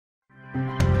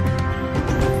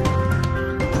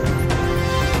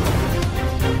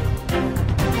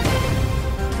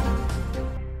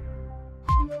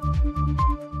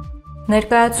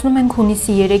Ներկայացնում ենք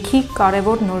հունիսի 3-ի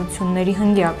կարևոր նորությունների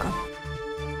հնգյակը։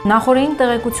 Նախորդին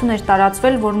տեղեկություն էր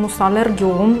տարածվել, որ Մուսալեռ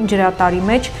գյուղում ջրատարի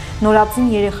մեջ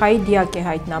նորածին երեխայի դիակ է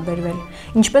հայտնաբերվել։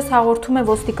 Ինչպես հաղորդում է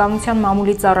ոստիկանության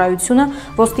մամուլի ծառայությունը,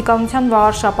 ոստիկանության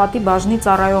վաղարշապատի բաժնի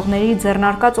ծառայողների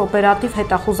ձեռնարկած օպերատիվ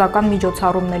հետախուզական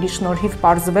միջոցառումների շնորհիվ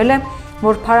պարզվել է,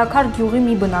 որ Փարաքար գյուղի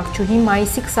մի բնակչուհի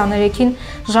մայիսի 23-ին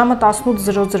ժամը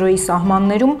 18:00-ի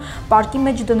սահմաններում պարկի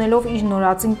մեջ դնելով իր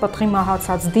նորածին պտղի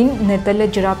մահացած դին նետել է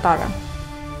ջրատարը։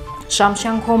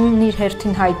 Շամշյանքոմն իր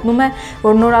հերթին հայտնում է,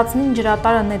 որ նորածնին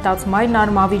ջրատարը նետած մայրն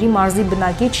Արմավիրի մարզի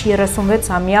բնակիչ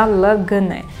 36-ամյա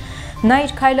Լ.Գ.-ն է։ Նա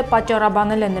իր քայլը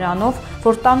պատճառաբանել է նրանով,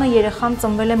 որ տանը երեխան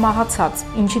ծնվել է մահացած,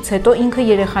 ինչից հետո ինքը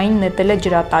երեխային նետել է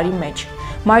ջրատարի մեջ։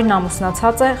 Մայրն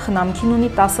ամուսնացած է, խնամքին ունի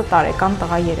 10 տարեկան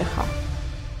տղա երեխա։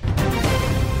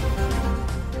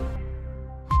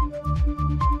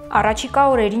 Առաջիկա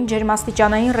օրերին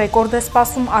ջերմաստիճանային ռեկորդ է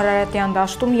սպասում Արարատյան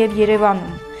դաշտում եւ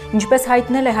Երևանում։ Ինչպես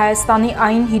հայտնել է Հայաստանի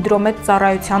այն հիդրոմետ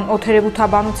ծառայության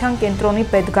օդերևութաբանության կենտրոնի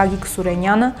պետ Գագիկ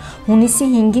Սուրենյանը, հունիսի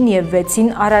 5-ին եւ 6-ին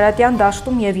Արարատյան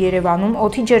դաշտում եւ Երևանում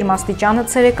օդի ջերմաստիճանը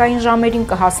ցերեկային ժամերին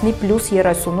կհասնի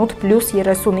 +38,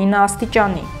 +39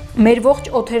 աստիճանի։ Մեր ողջ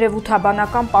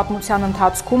օդերևութաբանական պատմության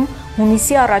ընթացքում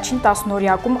հունիսի առաջին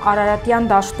տասնօրյակում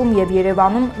Արարատյան դաշտում եւ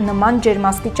Երևանում նման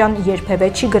ջերմաստիճան երբևէ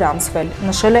չի գրանցվել,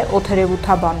 նշել է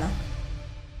օդերևութաբանը։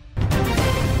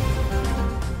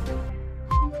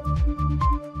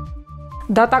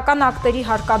 Դատական ակտերի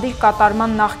հարկադիր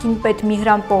կատարման նախկին պետ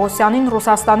Միհրան Պողոսյանին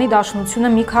Ռուսաստանի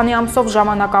Դաշնությունը մի քանի ամսով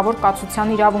ժամանակավոր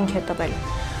կացության իրավունք է տվել։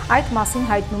 Այդ մասին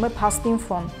հայտնում է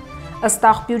Փաստինֆոն։ Ըստ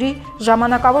աղբյուրի,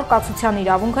 ժամանակավոր կացության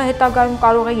իրավունքը հետագայում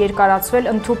կարող է երկարացվել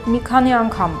ընդհուպ մի քանի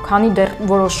անգամ, քանի դեռ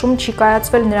որոշում չի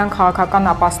կայացվել նրան քաղաքական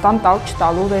ապաստան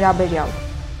տալ-չտալու վերաբերյալ։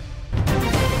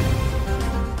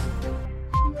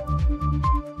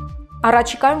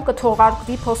 Առաջիկայում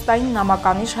կթողարկվի փոստային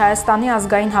նամականիշ Հայաստանի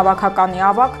ազգային հավաքականի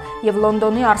ավագ եւ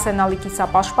Լոնդոնի Արսենալի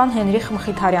կիսապաշտպան Հենրիխ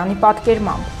Մխիթարյանի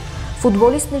պատկերմամբ։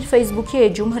 Ֆուտբոլիստն իր Facebook-ի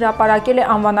էջում հրապարակել է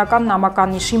անվանական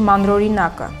նամականիշի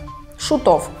մանրօրինակը։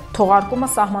 Շուտով թողարկումը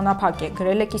սահմանափակ է,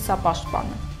 գրել է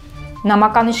կիսապաշտպանը։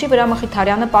 Նամականիշի վրա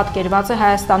Մխիթարյանը պատկերված է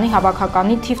Հայաստանի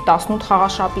հավաքականի թիվ 18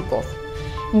 խաղաշապիկով։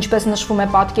 Ինչպես նշվում է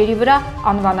պատկերի վրա,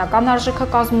 անվանական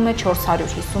արժեքը կազմում է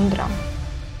 450 դրամ։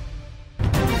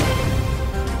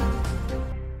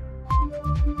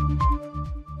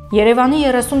 Երևանի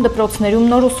 30 դպրոցներում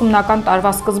նոր ուսումնական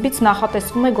տարվա սկզբից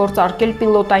նախատեսվում է գործարկել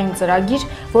պիլոտային ծրագիր,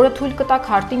 որը թույլ կտա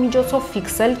քարտի միջոցով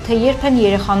ֆիքսել, թե երբ են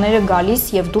երեխաները գալիս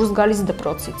եւ դուրս գալիս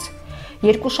դպրոցից։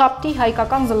 Երկուշաբթի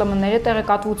հայկական ԶԼՄ-ները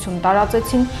տեղեկատվություն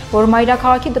տարածեցին, որ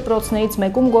մայրաքաղաքի դպրոցներից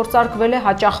մեկում գործարկվել է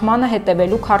հաճախմանը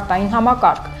հետևելու քարտային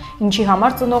համակարգ, ինչի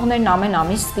համար ծնողներն ամեն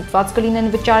ամիս ստիպված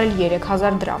կլինեն վճարել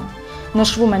 3000 դրամ։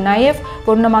 Նշվում է նաև,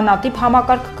 որ նմանատիպ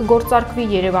համակարգ կգործարկվի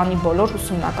Երևանի բոլոր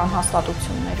ուսումնական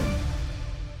հաստատություններում։